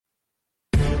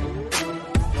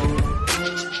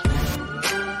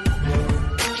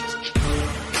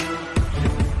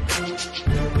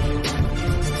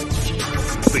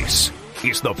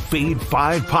It's the Fade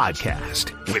 5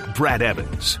 Podcast with Brad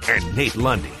Evans and Nate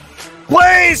Lundy.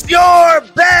 Place your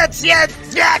bets, you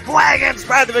jackwagons!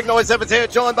 Brad the Big Noise Evans here,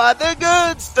 joined by the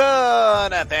good stuff,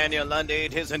 Nathaniel Lundy.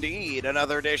 It is indeed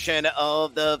another edition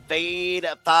of the Fade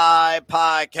 5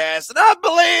 Podcast. And I'm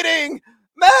bleeding!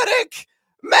 Medic!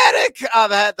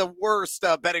 I've had the worst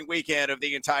betting weekend of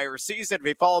the entire season. If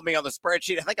you follow me on the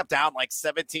spreadsheet, I think I'm down like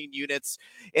 17 units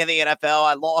in the NFL.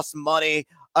 I lost money.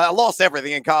 I lost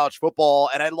everything in college football,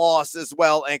 and I lost as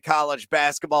well in college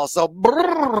basketball. So,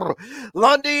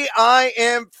 Lundy, I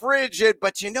am frigid,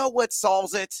 but you know what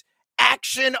solves it?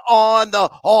 Action on the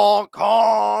Hong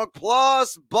Kong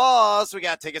Plus bus. We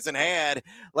got tickets in hand.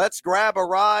 Let's grab a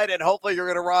ride, and hopefully you're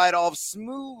going to ride off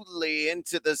smoothly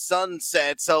into the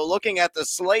sunset. So looking at the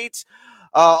slate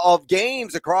of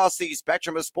games across the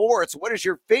spectrum of sports, what is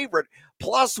your favorite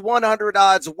plus 100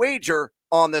 odds wager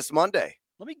on this Monday?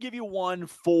 Let me give you one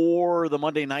for the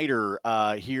Monday Nighter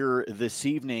here this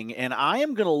evening, and I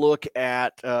am going to look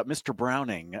at Mr.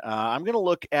 Browning. I'm going to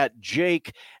look at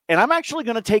Jake, and I'm actually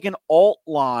going to take an alt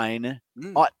line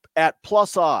at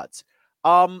plus odds.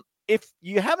 If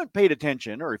you haven't paid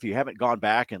attention, or if you haven't gone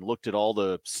back and looked at all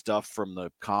the stuff from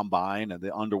the Combine and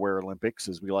the Underwear Olympics,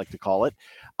 as we like to call it,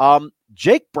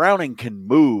 Jake Browning can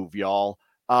move, y'all.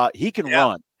 He can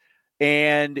run.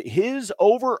 And his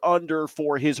over-under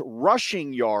for his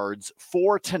rushing yards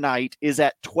for tonight is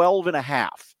at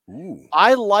 12.5.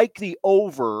 I like the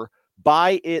over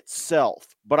by itself,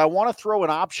 but I want to throw an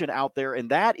option out there,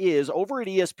 and that is over at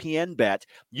ESPN Bet,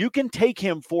 you can take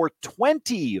him for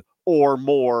 20 or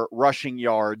more rushing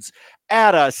yards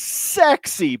at a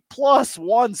sexy plus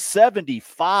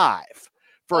 175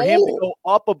 for him to go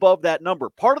up above that number.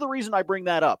 Part of the reason I bring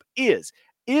that up is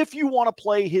if you want to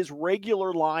play his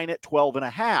regular line at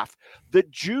 12.5, the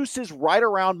juice is right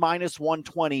around minus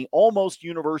 120 almost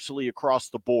universally across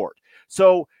the board.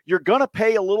 So you're going to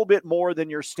pay a little bit more than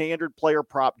your standard player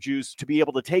prop juice to be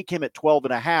able to take him at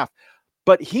 12.5.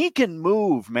 But he can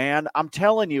move, man. I'm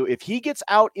telling you, if he gets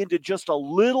out into just a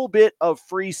little bit of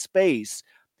free space,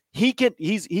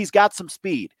 he's got some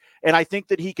speed. And I think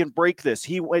that he can break this.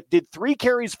 He did 3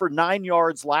 carries for 9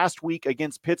 yards last week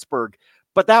against Pittsburgh.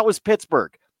 But that was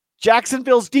Pittsburgh.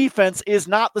 Jacksonville's defense is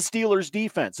not the Steelers'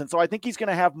 defense. And so I think he's going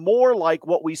to have more like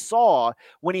what we saw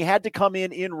when he had to come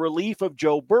in relief of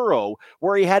Joe Burrow,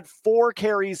 where he had 4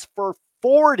 carries for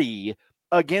 40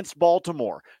 against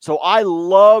Baltimore. So I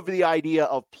love the idea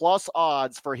of plus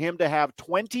odds for him to have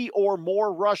 20 or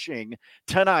more rushing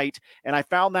tonight. And I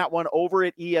found that one over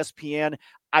at ESPN.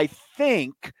 I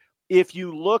think if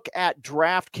you look at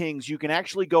DraftKings, you can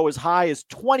actually go as high as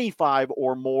 25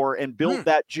 or more and build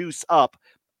that juice up.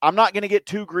 I'm not going to get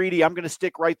too greedy. I'm going to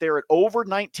stick right there at over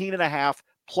 19.5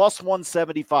 plus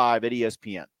 175 at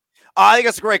ESPN. I think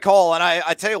it's a great call, and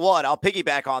I tell you what, I'll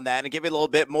piggyback on that and give you a little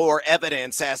bit more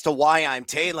evidence as to why I'm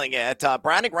tailing it.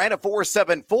 Browning ran a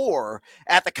 4.74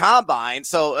 at the Combine,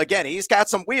 so again, he's got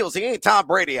some wheels. He ain't Tom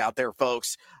Brady out there,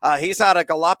 folks. He's not a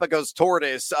Galapagos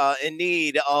tortoise in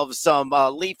need of some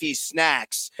leafy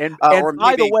snacks. And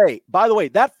by the way,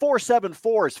 that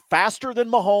 4.74 is faster than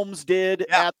Mahomes did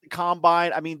at the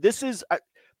Combine. I mean, this is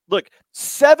look,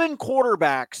 7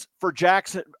 quarterbacks for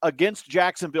against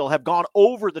Jacksonville have gone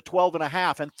over the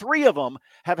 12.5, and 3 of them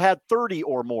have had 30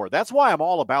 or more. That's why I'm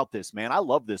all about this, man. I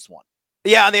love this one.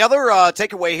 Yeah, and the other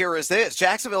takeaway here is this.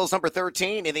 Jacksonville is number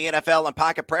 13 in the NFL in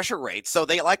pocket pressure rate, so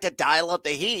they like to dial up the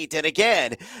heat. And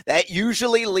again, that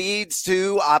usually leads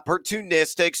to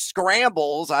opportunistic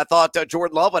scrambles. I thought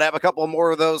Jordan Love would have a couple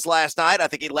more of those last night. I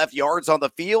think he left yards on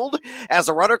the field as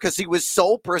a runner because he was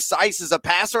so precise as a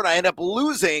passer, and I ended up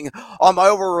losing on my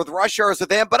over with rush yards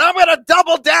with him. But I'm going to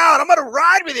double down. I'm going to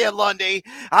ride with you, Lundy.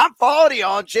 I'm following you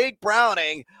on Jake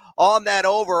Browning on that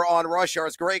over on rush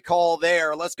yards. Great call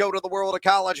there. Let's go to the world of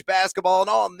college basketball. And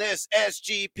on this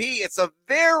SGP, it's a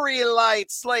very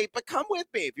light slate, but come with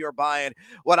me if you're buying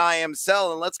what I am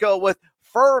selling. Let's go with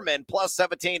Furman plus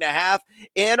 17.5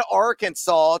 in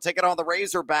Arkansas. Take it on the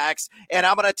Razorbacks, and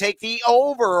I'm going to take the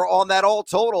over on that all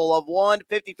total of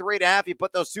 153.5. You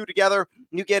put those two together,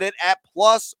 you get it at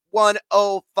plus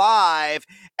 105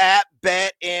 at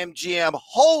BetMGM.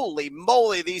 Holy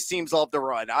moly, these teams love to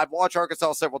run. I've watched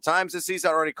Arkansas several times this season.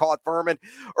 I already caught Furman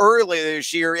earlier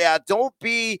this year. Yeah, don't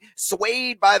be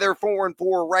swayed by their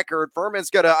 4-4 record. Furman's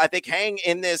going to, I think, hang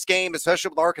in this game, especially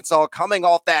with Arkansas coming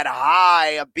off that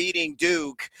high of beating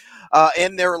Duke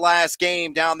in their last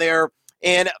game down there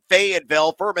in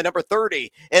Fayetteville. Furman, number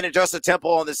 30 in adjusted tempo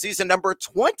on the season, number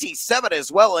 27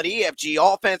 as well in EFG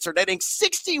offense, are netting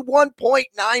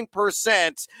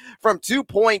 61.9% from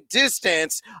 2-point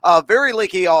distance. Very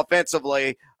leaky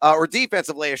offensively. or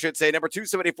defensively, I should say, number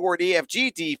 274 in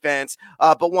EFG defense,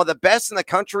 but one of the best in the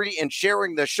country in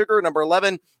sharing the sugar, number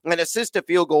 11, and assist to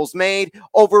field goals made.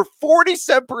 Over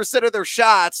 47% of their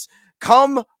shots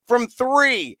come from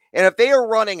three. And if they are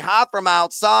running hot from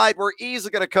outside, we're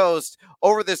easily going to coast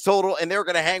over this total, and they're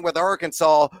going to hang with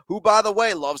Arkansas, who, by the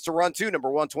way, loves to run too, number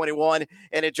 121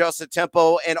 in adjusted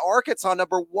tempo. And Arkansas,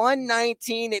 number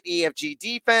 119 in EFG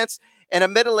defense, and a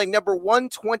middling number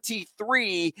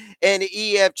 123 in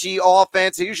EFG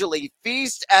offense. They usually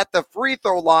feast at the free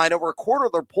throw line. Over a quarter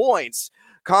of their points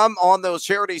come on those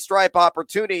charity stripe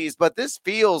opportunities, but this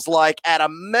feels like at a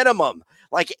minimum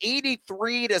like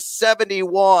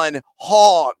 83-71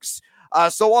 Hogs.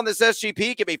 So on this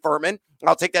SGP, give me Furman.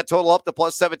 I'll take that total up to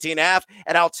plus 17.5,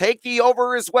 and I'll take the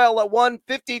over as well at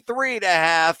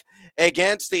 153.5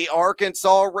 against the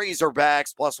Arkansas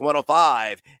Razorbacks, plus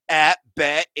 105 at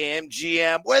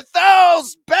BetMGM. With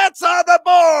those bets on the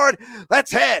board,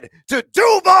 let's head to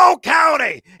Duval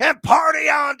County and party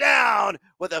on down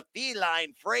with a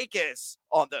feline fracas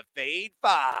on the Fade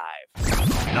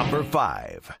 5. Number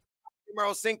 5.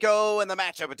 Numero 5 in the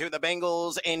matchup between the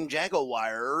Bengals and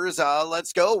Jaguars.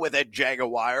 Let's go with a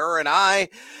Jaguar, and I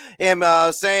am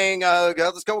saying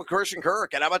let's go with Christian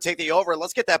Kirk, and I'm going to take the over.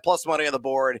 Let's get that plus money on the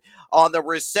board on the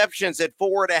receptions at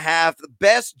 4.5. The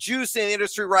best juice in the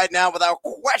industry right now, without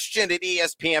question, at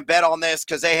ESPN. Bet on this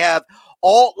because they have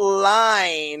alt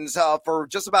lines for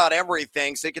just about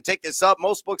everything. So you can take this up.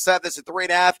 Most books have this at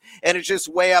 3.5, and it's just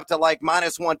way up to like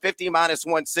minus 150, minus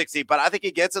 160. But I think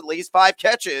he gets at least 5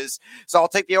 catches. So I'll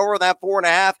take the over that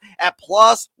 4.5 at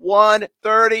plus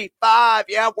 135.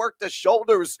 Yeah, work the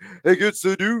shoulders and get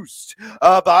seduced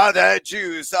by that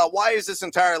juice. Why is this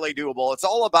entirely doable? It's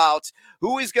all about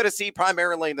who he's going to see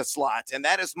primarily in the slot, and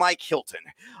that is Mike Hilton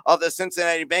of the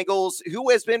Cincinnati Bengals,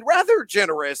 who has been rather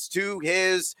generous to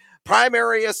his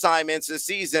primary assignments this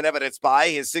season, evidenced by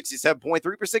his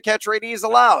 67.3% catch rate he's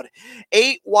allowed.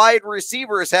 8 wide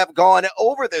receivers have gone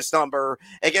over this number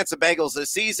against the Bengals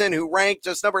this season, who ranked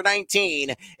just number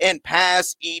 19 in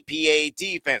pass EPA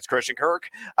defense. Christian Kirk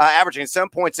averaging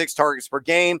 7.6 targets per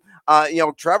game.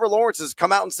 Trevor Lawrence has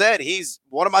come out and said he's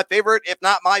one of my favorite, if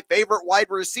not my favorite,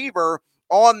 wide receiver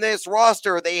on this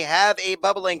roster. They have a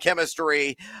bubbling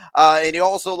chemistry. And you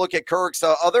also look at Kirk's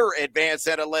other advanced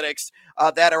analytics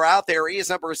that are out there. He is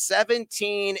number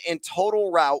 17 in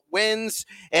total route wins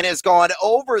and has gone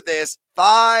over this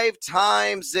 5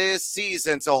 times this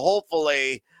season. So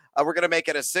hopefully we're going to make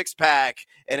it a 6-pack,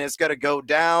 and it's going to go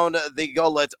down the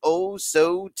gullet oh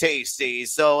so tasty.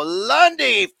 So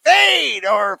Lundy, fade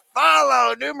or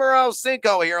follow numero 5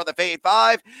 here on the Fade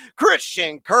 5.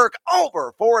 Christian Kirk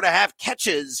over 4.5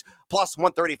 catches, plus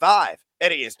 135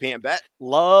 at ESPN Bet.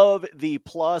 Love the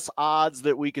plus odds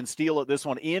that we can steal at this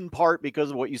one, in part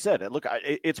because of what you said. Look,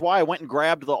 it's why I went and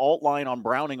grabbed the alt line on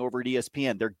Browning over at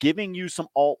ESPN. They're giving you some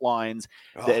alt lines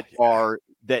that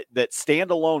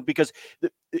stand alone, because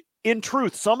in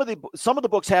truth, some of the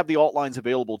books have the alt lines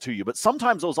available to you, but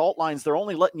sometimes those alt lines, they're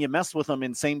only letting you mess with them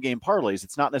in same game parlays.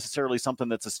 It's not necessarily something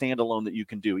that's a standalone that you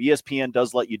can do. ESPN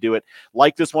does let you do it,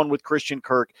 like this one with Christian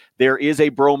Kirk. There is a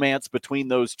bromance between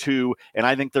those two, and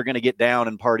I think they're going to get down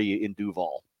and party in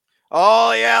Duval.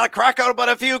 Oh, yeah, crack open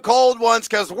a few cold ones,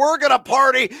 because we're going to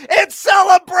party in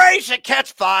celebration.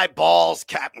 Catch 5 balls,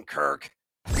 Captain Kirk.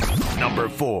 Number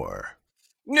 4.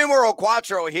 Numero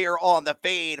 4 here on the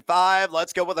Fade 5.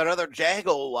 Let's go with another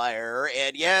Jaguar.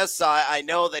 And yes, I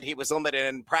know that he was limited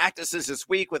in practices this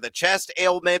week with a chest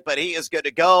ailment, but he is good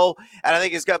to go. And I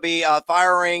think he's going to be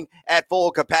firing at full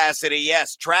capacity.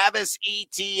 Yes, Travis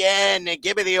Etienne,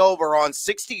 give me the over on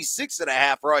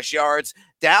 66.5 rush yards,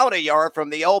 down a yard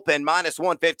from the open, minus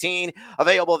 115,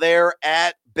 available there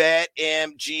at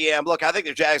BetMGM. Look, I think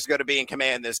the Jags are going to be in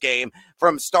command this game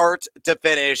from start to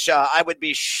finish. I would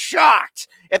be shocked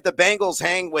if the Bengals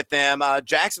hang with them.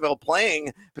 Jacksonville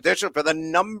playing potential for the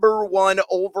number 1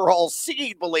 overall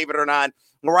seed, believe it or not,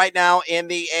 right now in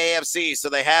the AFC. So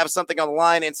they have something on the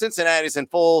line, and Cincinnati's in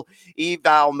full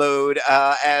eval mode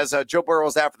as Joe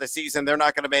Burrow's out for the season. They're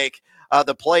not going to make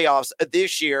the playoffs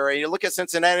this year. And you look at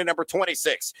Cincinnati, number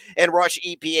 26 in rush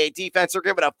EPA defense. They're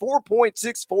giving up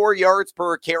 4.64 yards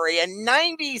per carry and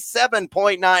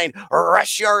 97.9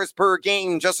 rush yards per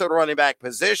game just at the running back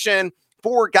position.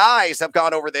 4 guys have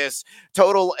gone over this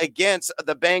total against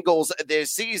the Bengals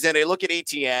this season. And look at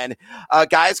Etienne.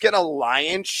 Guys get a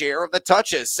lion's share of the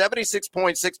touches,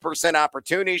 76.6%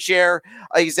 opportunity share.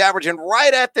 He's averaging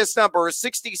right at this number,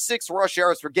 66 rush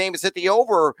yards per game. He's hit the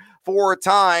over 4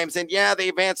 times. And yeah, the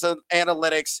advanced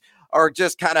analytics are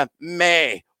just kind of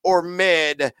meh or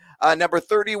mid. Number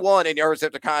 31 in yards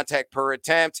after contact per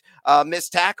attempt.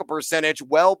 Missed tackle percentage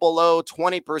well below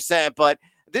 20%, but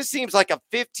this seems like a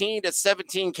 15 to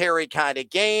 17 carry kind of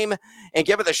game. And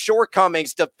given the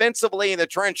shortcomings defensively in the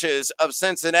trenches of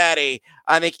Cincinnati,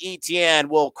 I think ETN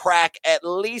will crack at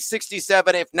least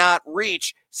 67, if not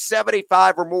reach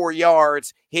 75 or more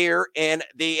yards here in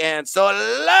the end. So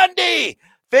Lundy,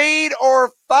 fade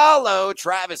or follow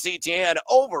Travis Etienne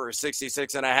over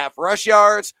 66.5 rush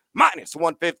yards, minus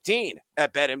 115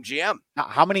 at BetMGM.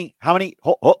 How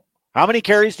many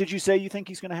carries did you say you think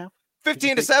he's going to have?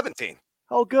 15 to 17.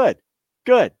 Oh, good.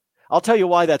 I'll tell you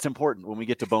why that's important when we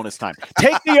get to bonus time.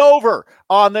 Take the over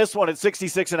on this one at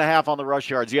 66.5 on the rush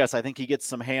yards. Yes, I think he gets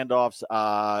some handoffs.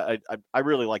 I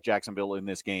really like Jacksonville in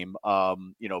this game,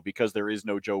 because there is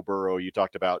no Joe Burrow. You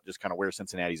talked about just kind of where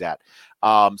Cincinnati's at.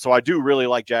 So I do really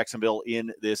like Jacksonville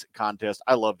in this contest.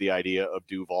 I love the idea of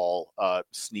Duval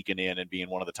sneaking in and being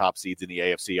one of the top seeds in the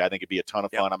AFC. I think it'd be a ton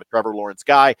of fun. I'm a Trevor Lawrence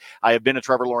guy. I have been a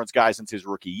Trevor Lawrence guy since his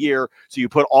rookie year. So you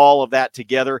put all of that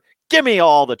together. Give me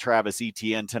all the Travis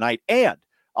Etienne tonight, and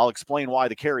I'll explain why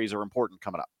the carries are important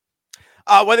coming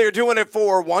up. Whether you're doing it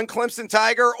for one Clemson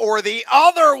Tiger or the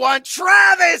other one,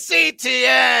 Travis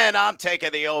Etienne, I'm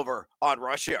taking the over on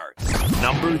rush yards.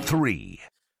 Number 3.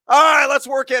 All right, let's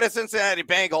work at a Cincinnati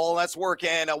Bengal. Let's work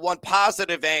in one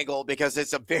positive angle because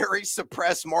it's a very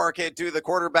suppressed market due to the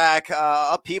quarterback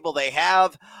upheaval they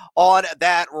have on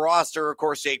that roster. Of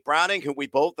course, Jake Browning, who we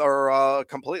both are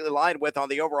completely aligned with on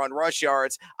the over on rush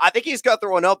yards. I think he's got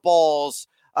throwing up balls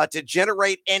to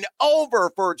generate an over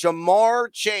for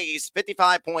Jamar Chase,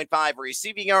 55.5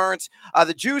 receiving yards.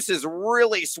 The juice is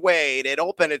really swayed. It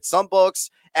opened at some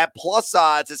books at plus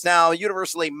odds. It's now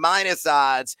universally minus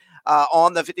odds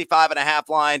on the 55.5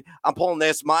 line. I'm pulling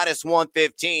this minus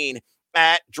 115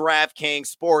 at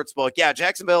DraftKings Sportsbook. Yeah,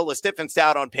 Jacksonville is stiff and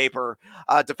stout on paper,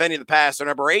 defending the pass. They're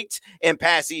number 8 in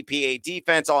pass EPA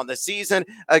defense on the season.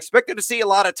 Expected to see a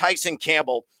lot of Tyson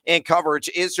Campbell in coverage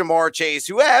is Jamar Chase,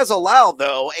 who has allowed,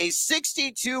 though, a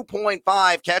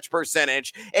 62.5 catch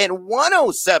percentage and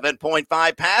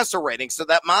 107.5 passer rating. So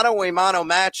that mano-a-mano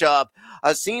matchup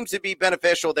seems to be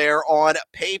beneficial there on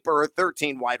paper.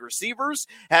 13 wide receivers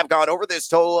have gone over this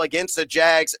total against the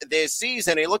Jags this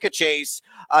season. And look at Chase.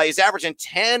 He's averaging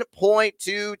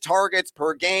 10.2 targets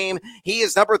per game. He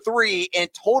is number 3 in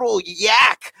total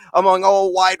yak among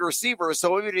all wide receivers.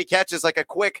 So if he catches like a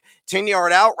quick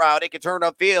 10-yard out route, it can turn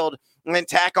upfield and then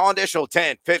tack on additional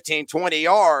 10, 15, 20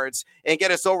 yards and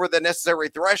get us over the necessary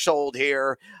threshold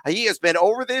here. He has been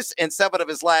over this in 7 of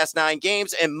his last 9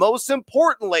 games. And most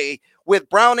importantly, with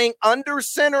Browning under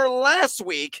center last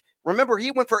week, remember,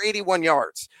 he went for 81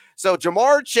 yards. So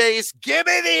Jamar Chase, give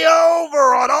me the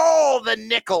over on all the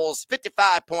nickels.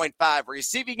 55.5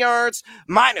 receiving yards,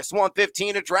 minus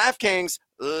 115 at DraftKings.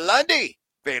 Lundy,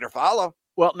 fade or follow.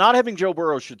 Well, not having Joe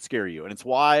Burrow should scare you, and it's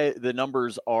why the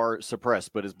numbers are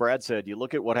suppressed. But as Brad said, you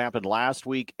look at what happened last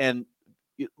week, and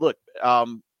look,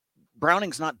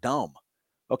 Browning's not dumb.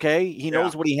 Okay, he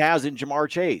knows what he has in Jamar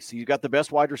Chase. He's got the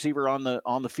best wide receiver on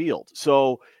the field.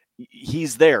 So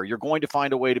he's there. You're going to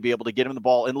find a way to be able to get him the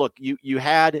ball. And look, you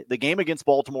had the game against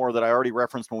Baltimore that I already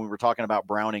referenced when we were talking about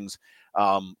Browning's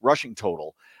rushing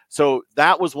total. So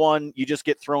that was one you just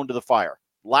get thrown to the fire.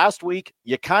 Last week,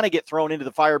 you kind of get thrown into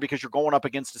the fire because you're going up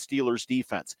against the Steelers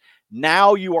defense.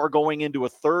 Now you are going into a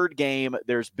third game.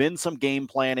 There's been some game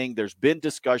planning. There's been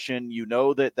discussion. You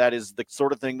know that is the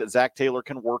sort of thing that Zach Taylor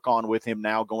can work on with him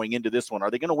now going into this one.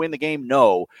 Are they going to win the game?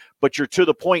 No. But you're to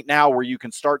the point now where you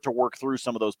can start to work through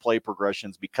some of those play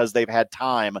progressions because they've had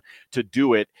time to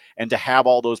do it and to have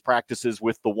all those practices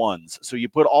with the ones. So you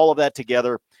put all of that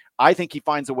together. I think he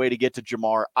finds a way to get to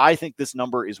Jamar. I think this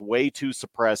number is way too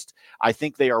suppressed. I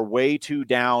think they are way too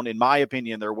down. In my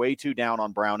opinion, they're way too down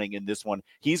on Browning in this one.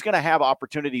 He's going to have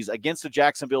opportunities against a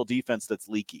Jacksonville defense that's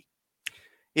leaky.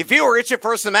 If you were itching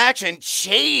for some action,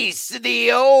 chase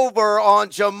the over on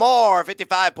Jamar,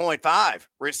 55.5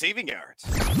 receiving yards.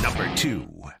 Number 2.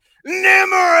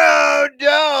 Numero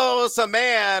dos, a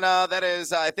man that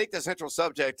is, I think, the central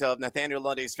subject of Nathaniel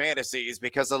Lundy's fantasies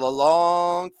because of the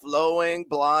long, flowing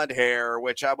blonde hair,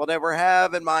 which I will never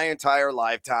have in my entire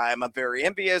lifetime. I'm very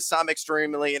envious. I'm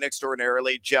extremely and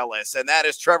extraordinarily jealous. And that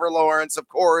is Trevor Lawrence, of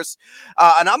course.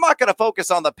 And I'm not going to focus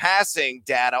on the passing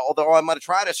data, although I'm going to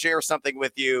try to share something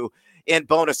with you in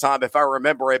bonus time if I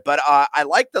remember it. But I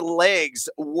like the legs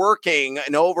working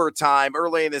in overtime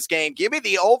early in this game. Give me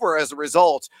the over as a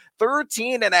result.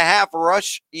 13.5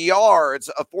 rush yards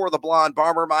for the blonde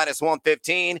bomber, minus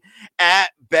 115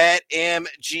 at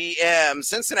BetMGM.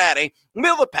 Cincinnati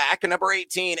Middle of the pack, number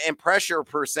 18 in pressure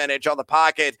percentage on the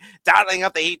pocket, dialing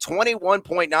up the Heat,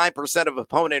 21.9% of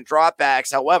opponent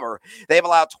dropbacks. However, they've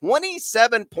allowed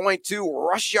 27.2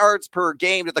 rush yards per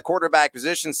game to the quarterback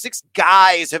position. 6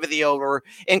 guys have hit the over,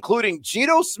 including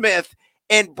Geno Smith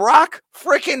and Brock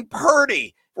frickin'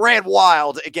 Purdy ran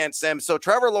wild against them. So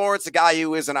Trevor Lawrence, a guy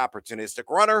who is an opportunistic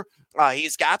runner,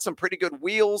 he's got some pretty good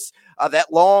wheels.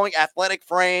 That long athletic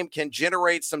frame can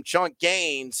generate some chunk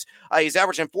gains. He's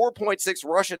averaging 4.6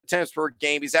 rush attempts per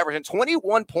game. He's averaging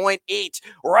 21.8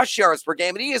 rush yards per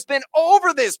game. And he has been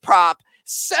over this prop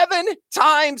 7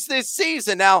 times this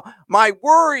season. Now, my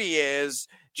worry is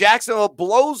Jacksonville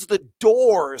blows the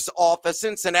doors off of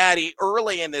Cincinnati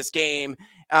early in this game.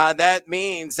 That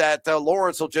means that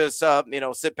Lawrence will just,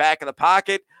 sit back in the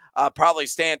pocket, probably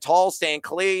stand tall, stand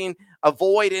clean,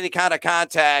 avoid any kind of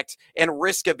contact and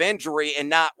risk of injury and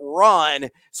not run.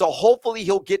 So hopefully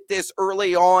he'll get this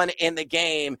early on in the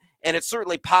game. And it's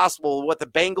certainly possible what the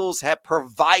Bengals have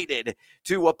provided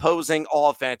to opposing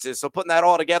offenses. So putting that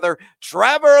all together,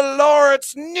 Trevor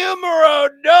Lawrence, numero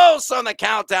dos on the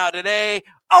countdown today.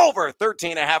 Over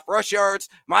 13.5 rush yards,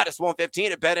 minus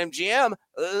 115 at BetMGM.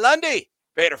 Lundy.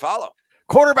 Pay to follow.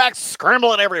 Quarterbacks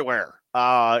scrambling everywhere.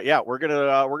 We're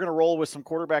gonna roll with some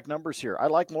quarterback numbers here. I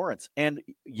like Lawrence, and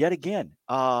yet again,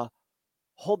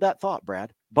 hold that thought,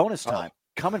 Brad. Bonus time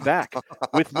coming back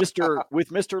with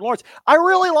Mr. Lawrence. I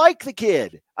really like the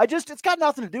kid. It's got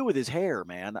nothing to do with his hair,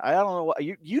 man. I don't know.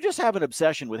 You just have an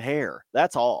obsession with hair.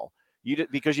 That's all.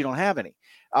 Because you don't have any.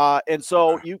 And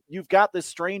so you've got this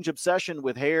strange obsession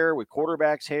with hair, with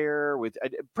quarterbacks' hair, with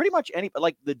pretty much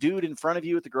like the dude in front of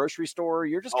you at the grocery store.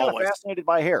 You're just kind of fascinated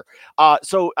by hair.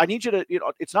 So I need you to,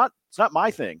 it's not my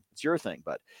thing. It's your thing.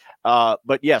 But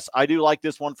yes, I do like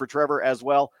this one for Trevor as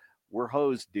well. We're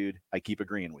hosed, dude. I keep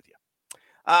agreeing with you.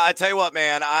 I tell you what,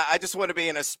 man, I just want to be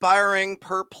an aspiring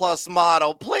per-plus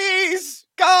model. Please,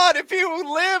 God, if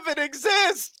you live and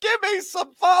exist, give me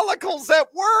some follicles at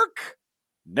work.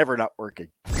 Never not working.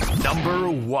 Number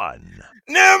 1.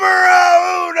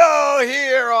 Numero uno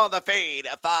here on the Fade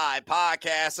 5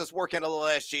 podcast is working a little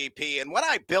SGP. And when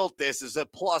I built this is a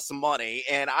plus money,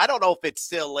 and I don't know if it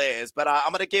still is, but I'm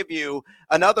going to give you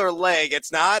another leg.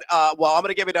 It's not, I'm going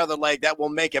to give you another leg that will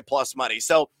make it plus money.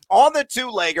 So on the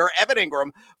 2-legger, Evan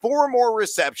Ingram, 4 more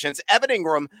receptions. Evan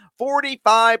Ingram,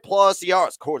 45 plus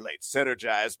yards. Correlate,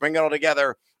 synergize, bring it all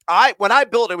together. When I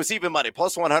built it was even money,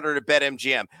 plus 100 at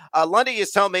BetMGM. Lundy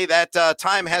is telling me that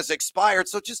time has expired,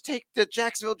 so just take the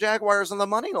Jacksonville Jaguars on the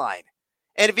money line.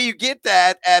 And if you get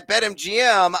that at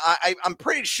BetMGM, I'm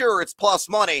pretty sure it's plus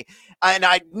money. And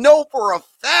I know for a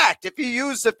fact if you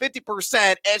use the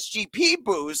 50% SGP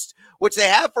boost, which they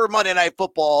have for Monday Night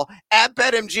Football at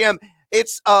BetMGM,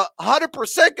 it's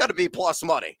 100% going to be plus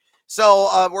money.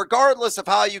 So regardless of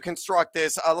how you construct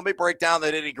this, let me break down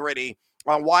the nitty-gritty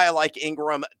on why I like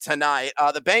Ingram tonight.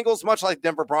 The Bengals, much like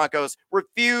Denver Broncos,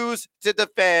 refuse to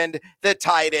defend the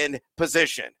tight end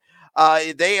position.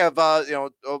 They have,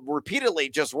 repeatedly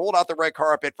just rolled out the red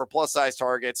carpet for plus-size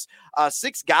targets.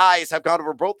 6 guys have gone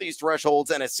over both these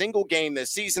thresholds in a single game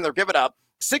this season. They're giving up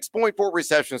 6.4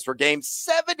 receptions per game,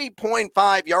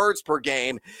 70.5 yards per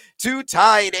game to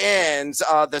tight ends.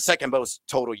 The second most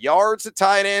total yards to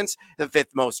tight ends, the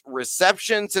 5th most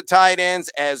receptions to tight ends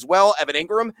as well. Evan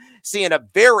Ingram seeing a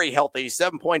very healthy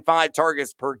 7.5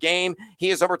 targets per game.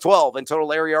 He is number 12 in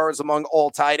total air yards among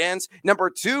all tight ends, number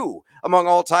 2 among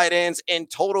all tight ends in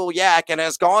total yak, and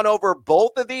has gone over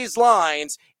both of these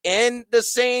lines in the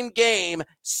same game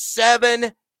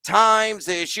 7 times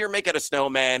this year. Make it a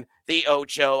snowman, the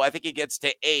Ocho. I think he gets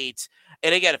to 8.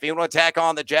 And again, if you want to tack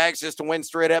on the Jags just to win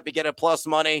straight up, you get a plus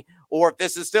money. Or if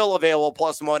this is still available,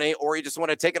 plus money, or you just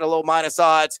want to take it a little minus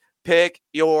odds, pick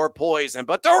your poison.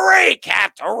 But to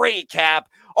recap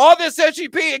all this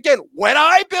SGP, again, when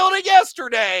I built it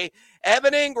yesterday,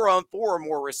 Evan Ingram, 4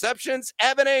 more receptions.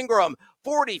 Evan Ingram,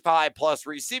 45 plus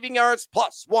receiving yards,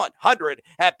 plus 100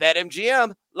 at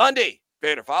BetMGM. Lundy,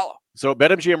 pay to follow. So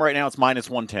BetMGM right now it's minus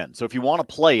 110. So if you want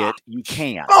to play it, you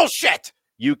can. Bullshit!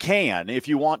 You can if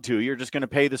you want to. You're just going to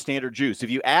pay the standard juice. If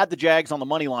you add the Jags on the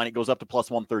money line, it goes up to plus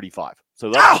 135.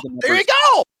 So that's there you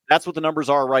go. That's what the numbers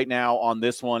are right now on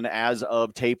this one as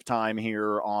of tape time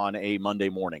here on a Monday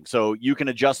morning. So you can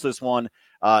adjust this one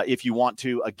if you want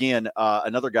to. Again,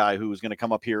 another guy who is going to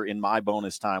come up here in my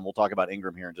bonus time. We'll talk about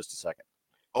Ingram here in just a second.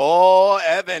 Oh,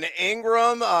 Evan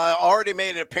Ingram already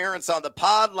made an appearance on the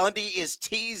pod. Lundy is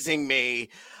teasing me.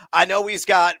 I know he's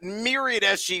got myriad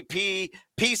SGP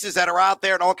pieces that are out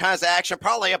there and all kinds of action,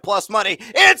 probably a plus money.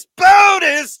 It's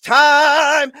bonus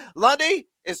time. Lundy,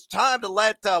 it's time to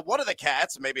let one of the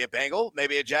cats, maybe a Bengal,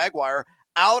 maybe a Jaguar,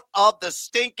 out of the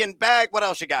stinking bag. What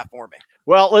else you got for me?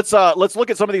 Well, let's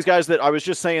look at some of these guys that I was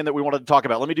just saying that we wanted to talk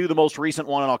about. Let me do the most recent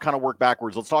one, and I'll kind of work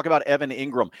backwards. Let's talk about Evan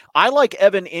Ingram. I like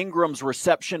Evan Ingram's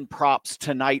reception props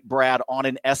tonight, Brad, on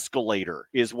an escalator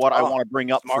is what I want to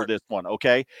bring up for this one,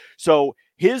 okay? So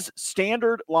his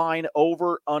standard line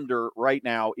over-under right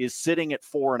now is sitting at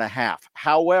 4.5.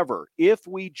 However, if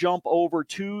we jump over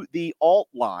to the alt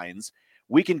lines,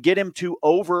 we can get him to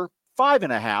over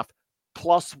 5.5.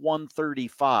 plus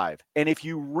 135. And if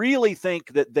you really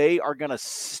think that they are going to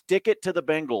stick it to the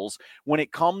Bengals when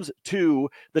it comes to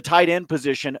the tight end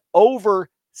position, over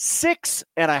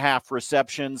 6.5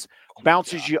 receptions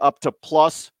bounces you up to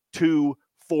plus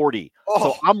 240.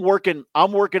 So I'm working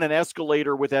an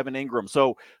escalator with Evan Ingram.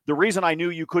 So the reason I knew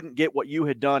you couldn't get what you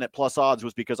had done at plus odds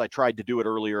was because I tried to do it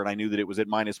earlier and I knew that it was at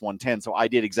minus 110. So I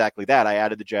did exactly that. I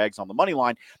added the Jags on the money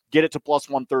line, get it to plus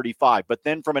 135. But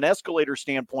then from an escalator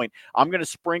standpoint, I'm going to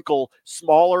sprinkle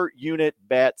smaller unit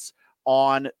bets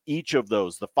on each of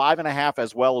those, the 5.5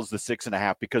 as well as the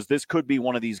 6.5, because this could be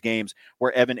one of these games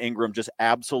where Evan Ingram just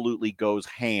absolutely goes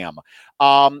ham.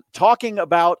 Talking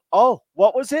about,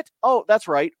 what was it? Oh, that's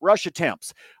right, rush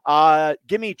attempts.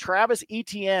 Give me Travis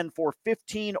Etienne for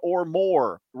 15 or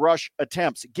more rush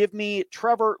attempts. Give me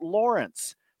Trevor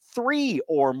Lawrence, 3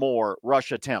 or more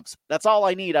rush attempts. That's all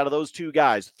I need out of those two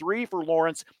guys. 3 for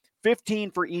Lawrence, 15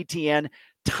 for Etienne.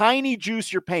 Tiny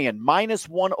juice you're paying, minus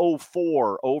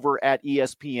 104 over at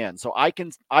ESPN. So I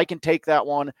can take that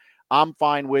one. I'm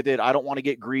fine with it. I don't want to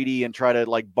get greedy and try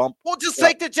to bump. Well, just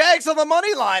take the Jags on the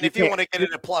money line if you want to get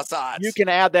it at plus odds. You can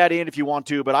add that in if you want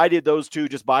to, but I did those two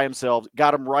just by themselves.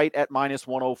 Got them right at minus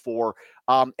 104.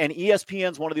 And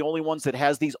ESPN's one of the only ones that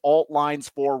has these alt lines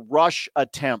for rush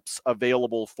attempts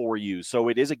available for you. So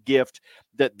it is a gift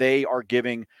that they are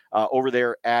giving over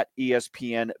there at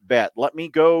ESPN Bet. Let me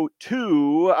go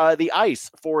to the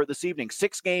ice for this evening.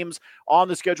 6 games on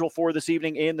the schedule for this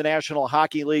evening in the National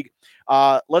Hockey League.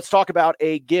 Let's talk about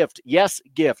a gift. Yes,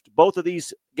 gift. Both of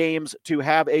these games to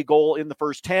have a goal in the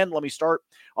first 10. Let me start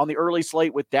on the early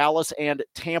slate with Dallas and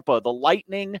Tampa. The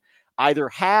Lightning either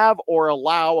have or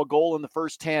allow a goal in the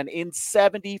first 10 in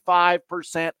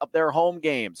 75% of their home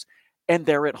games, and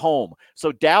they're at home.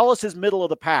 So Dallas is middle of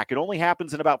the pack. It only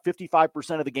happens in about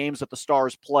 55% of the games that the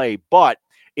Stars play, but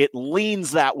it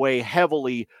leans that way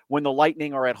heavily when the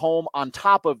Lightning are at home. On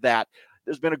top of that,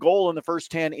 there's been a goal in the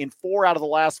first 10 in 4 out of the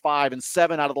last 5 and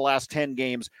 7 out of the last 10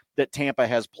 games that Tampa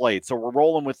has played. So we're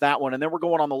rolling with that one. And then we're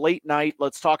going on the late night.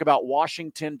 Let's talk about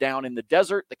Washington down in the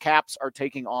desert. The Caps are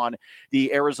taking on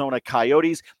the Arizona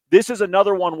Coyotes. This is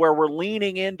another one where we're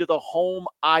leaning into the home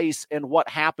ice and what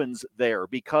happens there,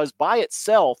 because by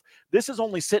itself, this is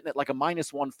only sitting at a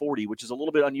minus 140, which is a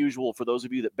little bit unusual for those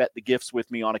of you that bet the gifts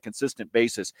with me on a consistent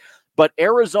basis. But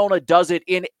Arizona does it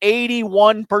in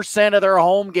 81% of their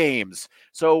home games.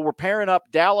 So we're pairing up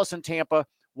Dallas and Tampa,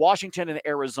 Washington and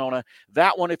Arizona.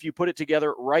 That one, if you put it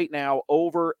together right now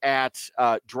over at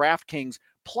DraftKings,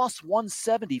 plus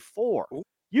 174.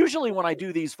 Usually when I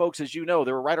do these, folks, as you know,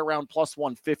 they're right around plus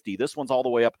 150. This one's all the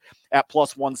way up at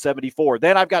plus 174.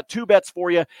 Then I've got 2 bets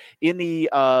for you in the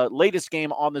latest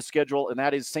game on the schedule, and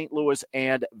that is St. Louis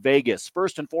and Vegas.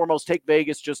 First and foremost, take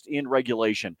Vegas just in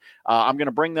regulation. I'm going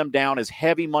to bring them down as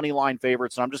heavy money line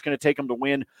favorites, and I'm just going to take them to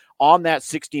win on that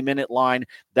 60-minute line.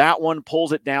 That one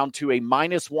pulls it down to a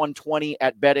minus 120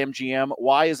 at BetMGM.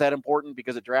 Why is that important?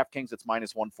 Because at DraftKings, it's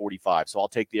minus 145, so I'll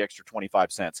take the extra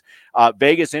 25 cents.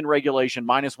 Vegas in regulation,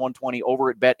 minus 120 over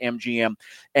at BetMGM.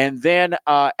 And then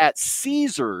at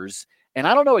Caesars, and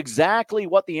I don't know exactly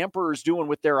what the Emperor's doing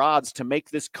with their odds to make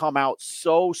this come out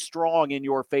so strong in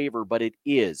your favor, but it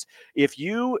is. If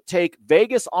you take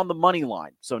Vegas on the money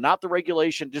line, so not the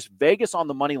regulation, just Vegas on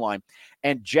the money line,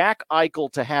 and Jack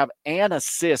Eichel to have an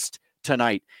assist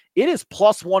tonight, it is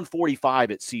plus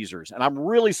 145 at Caesars, and I'm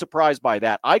really surprised by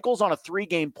that. Eichel's on a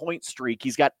 3-game point streak.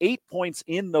 He's got 8 points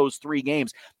in those 3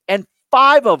 games, and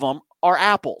 5 of them are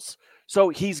apples. So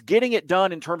he's getting it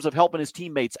done in terms of helping his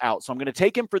teammates out. So I'm going to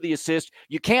take him for the assist.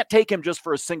 You can't take him just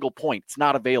for a single point. It's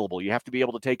not available. You have to be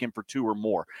able to take him for 2 or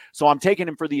more. So I'm taking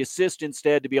him for the assist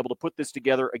instead to be able to put this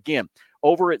together again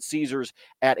over at Caesars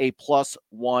at a plus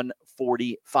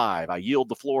 145. I yield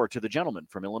the floor to the gentleman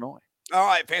from Illinois. All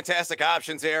right, fantastic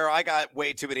options here. I got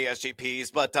way too many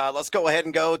SGPs, but let's go ahead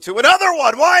and go to another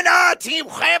one. Why not? Team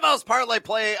Huevos parlay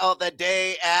play of the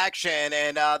day action.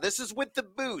 And this is with the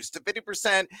boost, a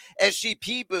 50%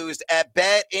 SGP boost at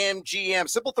BetMGM.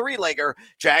 Simple 3-legger,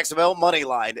 Jacksonville money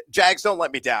line. Jags, don't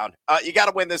let me down. You got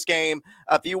to win this game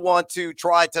if you want to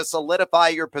try to solidify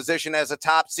your position as a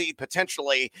top seed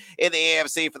potentially in the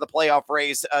AFC for the playoff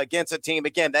race against a team,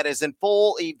 again, that is in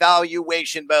full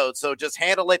evaluation mode. So just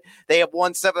handle it. They have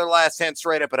won 7 of their last 10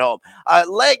 straight up at home.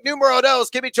 Leg numero dos,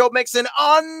 give me Joe Mixon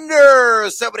under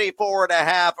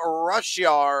 74.5 rush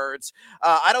yards.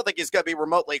 I don't think he's going to be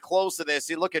remotely close to this.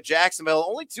 You look at Jacksonville,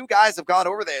 only 2 guys have gone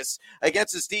over this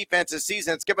against his defense this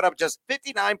season. It's given up just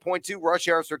 59.2 rush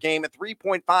yards per game and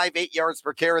 3.58 yards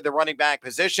per carry, the running back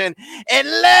position. And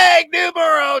leg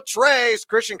numero tres,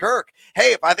 Christian Kirk.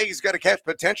 Hey, if I think he's going to catch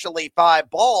potentially 5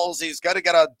 balls, he's going to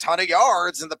get a ton of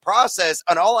yards in the process.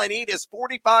 And all I need is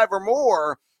 45 or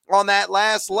more on that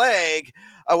last leg,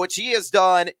 which he has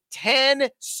done 10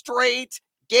 straight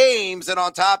games. And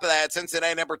on top of that,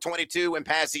 Cincinnati number 22 in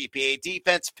pass EPA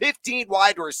defense, 15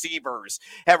 wide receivers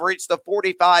have reached the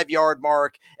 45-yard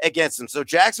mark against them. So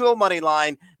Jacksonville money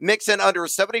line, Mixon under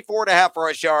 74.5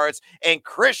 rush yards, and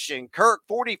Christian Kirk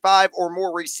 45 or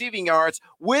more receiving yards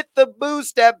with the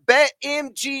boost at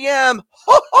BetMGM.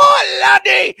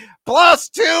 Lundy plus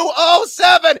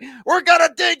 207. We're going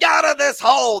to dig out of this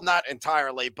hole. Not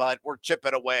entirely, but we're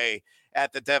chipping away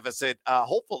at the deficit,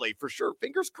 hopefully, for sure.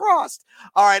 Fingers crossed.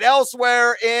 All right,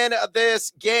 elsewhere in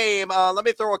this game, let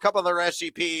me throw a couple of their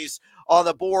SGPs on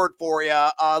the board for you.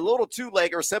 A little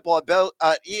two-legger, simple, about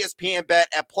ESPN bet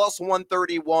at plus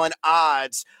 131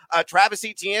 odds. Travis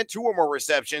Etienne, 2 or more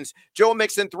receptions. Joe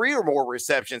Mixon, 3 or more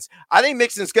receptions. I think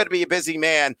Mixon's going to be a busy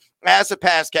man as a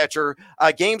pass catcher.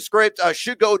 Game script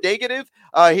should go negative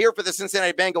here for the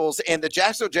Cincinnati Bengals, and the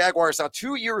Jacksonville Jaguars now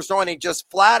 2 years running just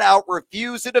flat out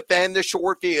refuse to defend the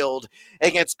short field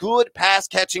against good pass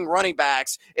catching running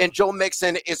backs, and Joe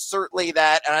Mixon is certainly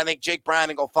that, and I think Jake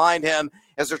Browning will find him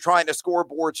as they're trying to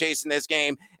scoreboard chase in this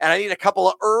game. And I need a couple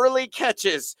of early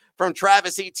catches from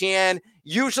Travis Etienne.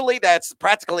 Usually that's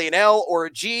practically an L or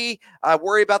a G. I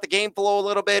worry about the game flow a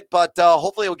little bit, but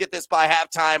hopefully we'll get this by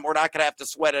halftime. We're not going to have to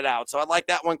sweat it out. So I like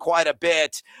that one quite a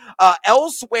bit.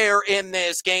 Elsewhere in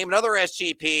this game, another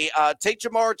SGP, take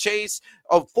Jamar Chase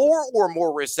of 4 or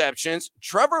more receptions.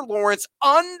 Trevor Lawrence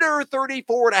under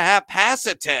 34.5 pass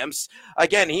attempts.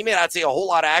 Again, he may not see a whole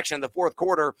lot of action in the fourth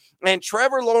quarter. And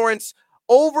Trevor Lawrence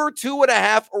over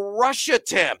 2.5 rush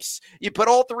attempts. You put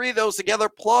all 3 of those together,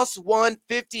 plus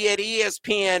 150 at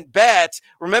ESPN bet.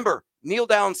 Remember, kneel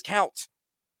downs count.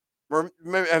 I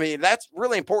mean, that's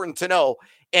really important to know.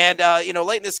 And,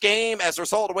 late in this game, as they're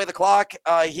salting away the clock,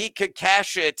 he could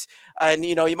cash it. And,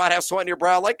 you might have sweat in your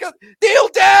brow, like, kneel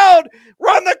down,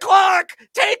 run the clock,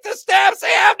 take the snaps.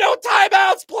 They have no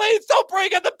timeouts. Please don't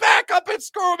bring in the backup and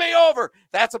screw me over.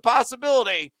 That's a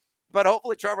possibility. But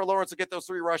hopefully Trevor Lawrence will get those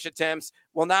 3 rush attempts,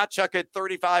 will not chuck it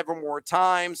 35 or more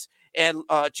times, and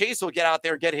Chase will get out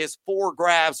there and get his 4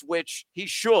 grabs, which he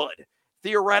should,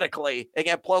 theoretically.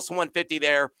 Again, plus 150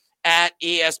 there at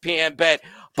ESPN bet.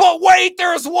 But wait,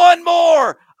 there's one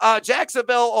more.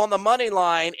 Jacksonville on the money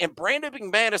line, and Brandon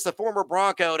McManus, the former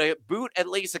Bronco, to boot at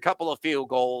least a couple of field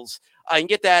goals. You can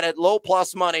get that at low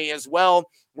plus money as well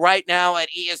right now at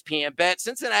ESPN bet.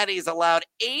 Cincinnati has allowed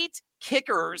 8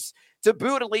 kickers to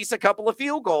boot at least a couple of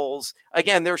field goals.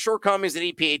 Again, their shortcomings at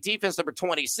EPA defense, number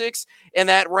 26 in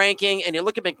that ranking. And you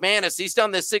look at McManus, he's done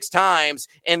this 6 times.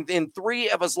 And in 3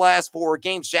 of his last 4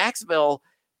 games, Jacksonville,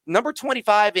 number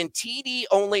 25 in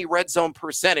TD-only red zone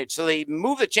percentage. So they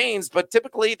move the chains, but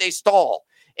typically they stall.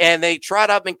 And they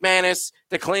trot up McManus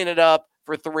to clean it up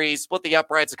for 3, split the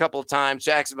uprights a couple of times.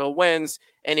 Jacksonville wins,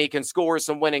 and he can score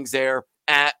some winnings there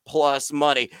at plus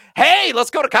money. Hey, let's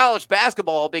go to college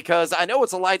basketball because I know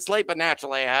it's a light slate, but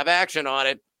naturally I have action on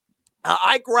it.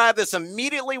 I grabbed this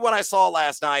immediately when I saw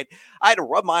last night. I had to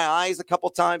rub my eyes a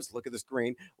couple times, look at the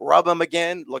screen, rub them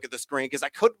again, look at the screen, because I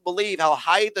couldn't believe how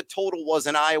high the total was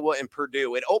in Iowa and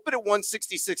Purdue. It opened at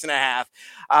 166.5.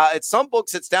 At some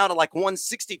books, it's down to like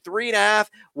 163.5,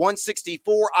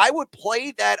 164. I would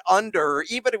play that under,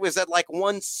 even if it was at like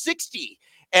 160.5.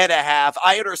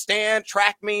 I understand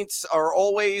track meets are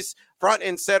always front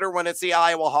and center when it's the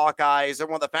Iowa Hawkeyes. They're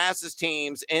one of the fastest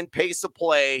teams in pace of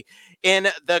play in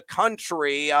the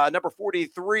country. Number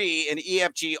 43 in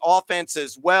EFG offense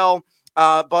as well.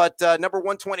 But number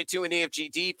 122 in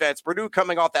EFG defense. Purdue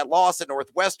coming off that loss at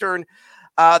Northwestern.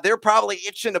 They're probably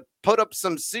itching to put up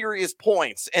some serious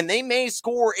points, and they may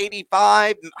score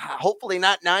 85, hopefully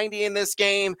not 90 in this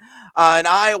game. And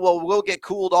Iowa will get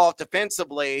cooled off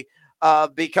defensively.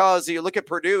 Because you look at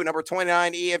Purdue, number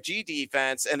 29 EFG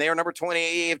defense, and they are number 20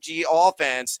 EFG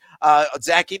offense.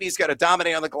 Zach Edey's got to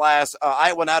dominate on the glass.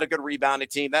 Iowa not a good rebounding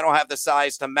team. They don't have the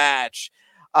size to match.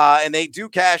 And they do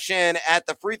cash in at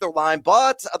the free throw line,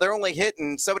 but they're only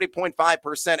hitting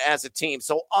 70.5% as a team.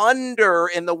 So under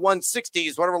in the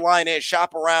 160s, whatever line is,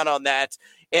 shop around on that.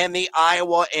 in the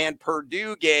Iowa and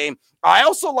Purdue game. I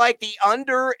also like the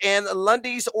under in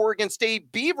Lundy's Oregon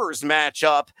State Beavers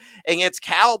matchup against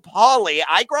Cal Poly.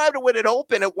 I grabbed it when it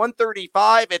opened at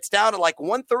 135. It's down to like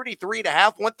 133 to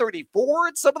half, 134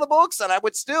 at some of the books, and I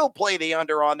would still play the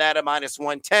under on that at minus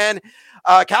 110.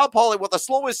 Cal Poly, one of the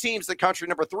slowest teams in the country,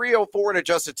 number 304 in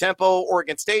adjusted tempo.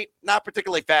 Oregon State, not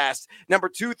particularly fast, number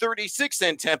 236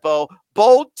 in tempo.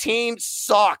 Both teams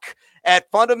suck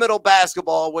at fundamental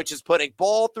basketball, which is putting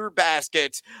ball through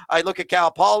baskets. I look at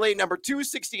Cal Poly, number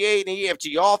 268 in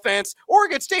EFG offense.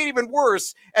 Oregon State, even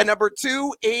worse, at number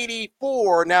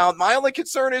 284. Now, my only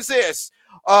concern is this.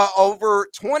 Over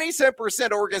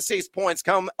 27% Oregon State's points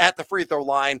come at the free throw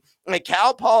line. And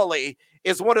Cal Poly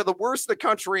is one of the worst in the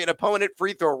country in opponent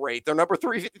free throw rate. They're number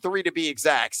 353 to be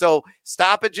exact. So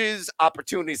stoppages,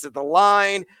 opportunities at the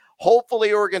line.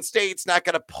 Hopefully, Oregon State's not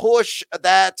going to push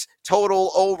that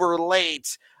total over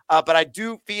late, but I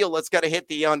do feel it's going to hit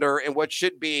the under in what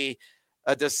should be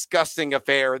a disgusting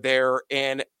affair there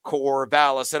in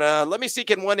Corvallis. And let me seek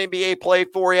in one NBA play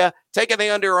for you. Taking the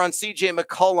under on CJ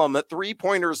McCollum,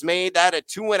 3-pointers made, that at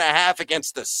 2.5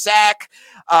 against the Sac.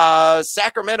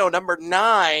 Sacramento, number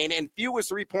 9, and fewest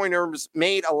 3-pointers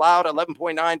made allowed,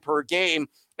 11.9 per game.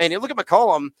 And you look at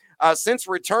McCollum, since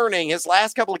returning, his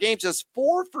last couple of games is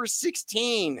 4 for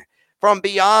 16 from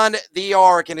beyond the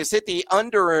arc and has hit the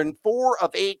under in 4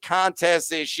 of 8 contests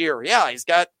this year. Yeah, he's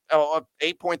got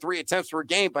 8.3 attempts per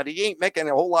game, but he ain't making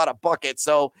a whole lot of buckets.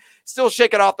 So still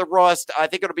shaking off the rust. I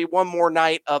think it'll be one more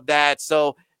night of that.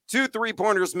 So 2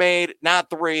 3-pointers made,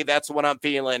 not 3. That's what I'm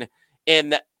feeling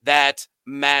in that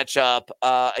matchup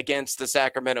against the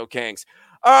Sacramento Kings.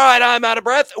 All right, I'm out of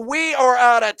breath. We are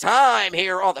out of time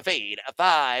here on the Fade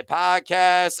 5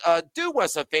 podcast. Do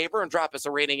us a favor and drop us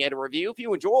a rating and a review if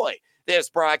you enjoy this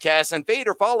broadcast. And Fade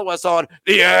or follow us on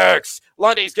the X.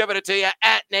 Lundy's giving it to you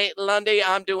at Nate Lundy.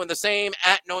 I'm doing the same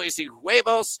at Noisy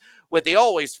Huevos with the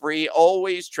always free,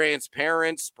 always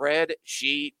transparent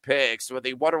spreadsheet picks with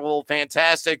the wonderful,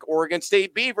 fantastic Oregon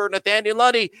State Beaver, Nathaniel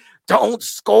Lundy. Don't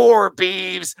score,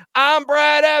 Beavs. I'm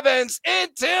Brad Evans.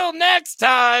 Until next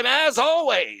time, as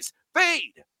always,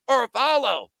 fade or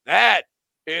follow. That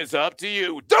is up to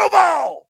you. Duval!